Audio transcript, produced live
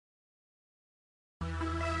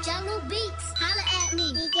beats, holla at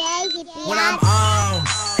me. When I'm on,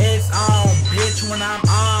 it's on, bitch. When I'm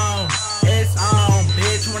on, it's on,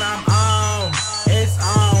 bitch. When I'm on, it's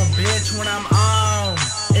on, bitch. When I'm on,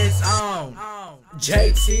 it's on.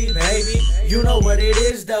 JT, baby, you know what it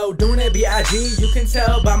is though. Doing it B.I.G., you can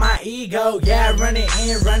tell by my ego. Yeah, running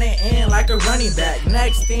in like a running back.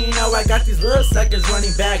 Next thing you know, I got these little suckers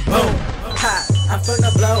running back. Boom, ha, I'm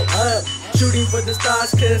finna blow up. Shooting for the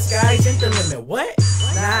stars, cause sky's ain't the limit. What?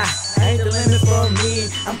 Nah, ain't the limit for me.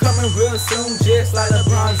 I'm coming real soon, just like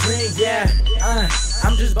LeBron's ring. Yeah,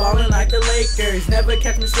 I'm just ballin' like the Lakers. Never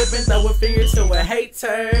catch me slipping, throw a finger to a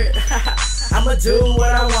hater. I'ma do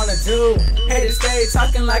what I wanna do. Haters stay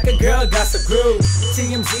talking like a girl got some groove.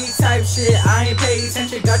 TMZ type shit, I ain't pay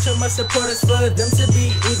attention. Got your much supporters for them to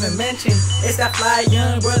be even mentioned. It's that fly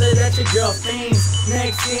young brother that your girl thinks.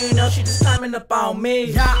 Next thing you know, she just climbing up on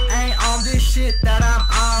me. Y'all ain't on this shit that I'm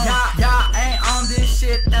on. Y'all ain't on this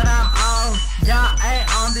shit that I'm on. Y'all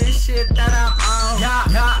ain't on this shit that I'm on.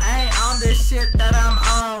 Y'all ain't on this shit that I'm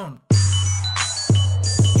on.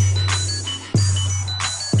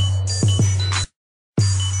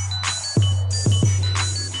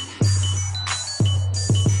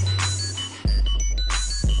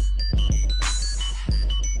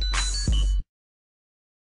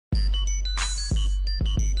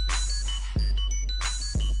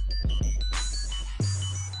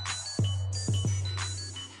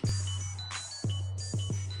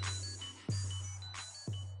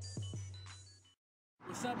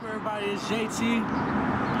 What's up, everybody? It's JayT.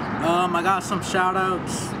 I got some shout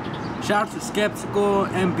outs. Shout out to Skeptical,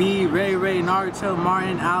 MB, Ray, Naruto,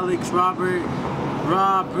 Martin, Alex, Robert,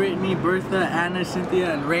 Rob, Brittany, Bertha, Anna,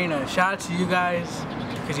 Cynthia, and Raina. Shout out to you guys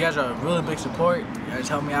because you guys are really big support. You guys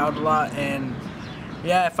help me out a lot. And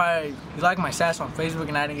yeah, if you like my stats on Facebook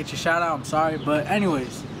and I didn't get your shout out, I'm sorry. But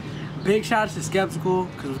anyways, big shout out to Skeptical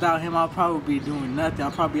because without him, I'll probably be doing nothing.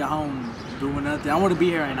 I'll probably be at home doing nothing. I want to be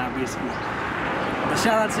here right now, basically. But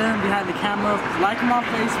shout out to him behind the camera. Like him on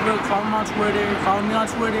Facebook, follow him on Twitter, follow me on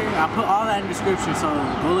Twitter. I put all that in the description, so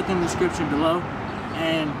go look in the description below.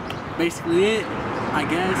 And basically it, I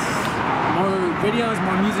guess. More videos,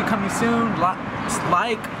 more music coming soon.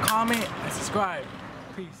 Like, comment, and subscribe.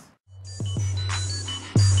 Peace.